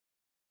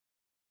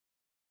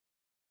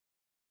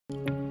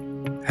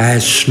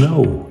As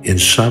snow in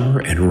summer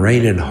and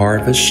rain in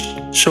harvest,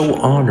 so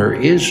honor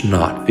is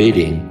not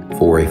fitting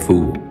for a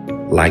fool.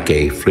 Like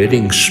a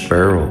flitting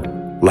sparrow,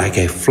 like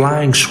a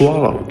flying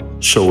swallow,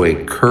 so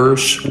a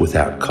curse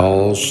without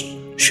cause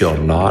shall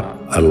not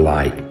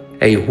alight.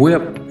 A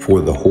whip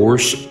for the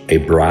horse, a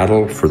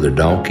bridle for the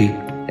donkey,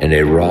 and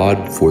a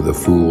rod for the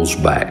fool's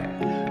back.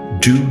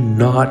 Do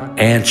not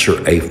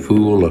answer a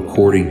fool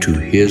according to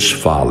his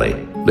folly,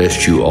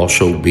 lest you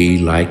also be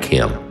like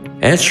him.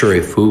 Answer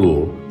a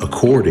fool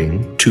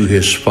according to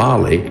his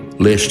folly,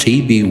 lest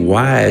he be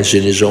wise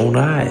in his own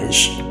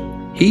eyes.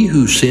 He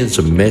who sends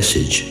a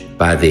message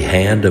by the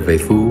hand of a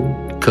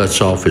fool cuts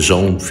off his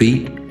own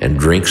feet and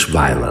drinks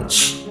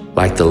violence.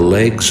 Like the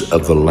legs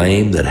of the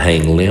lame that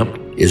hang limp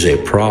is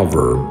a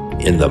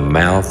proverb in the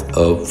mouth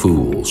of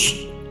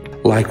fools.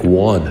 Like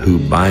one who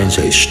binds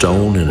a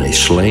stone in a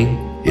sling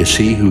is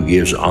he who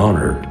gives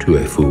honor to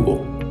a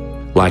fool.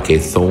 Like a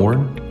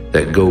thorn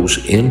that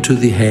goes into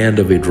the hand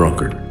of a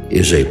drunkard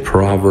is a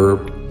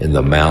proverb in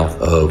the mouth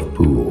of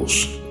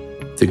fools.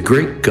 The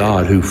great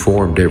God who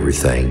formed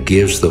everything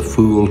gives the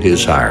fool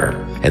his hire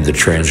and the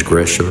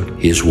transgressor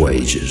his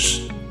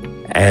wages.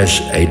 As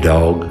a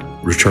dog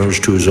returns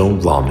to his own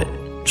vomit,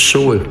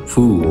 so a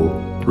fool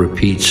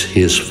repeats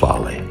his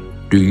folly.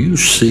 Do you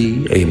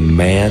see a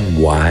man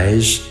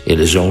wise in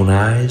his own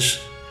eyes?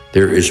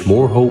 There is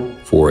more hope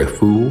for a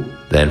fool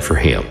than for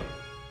him.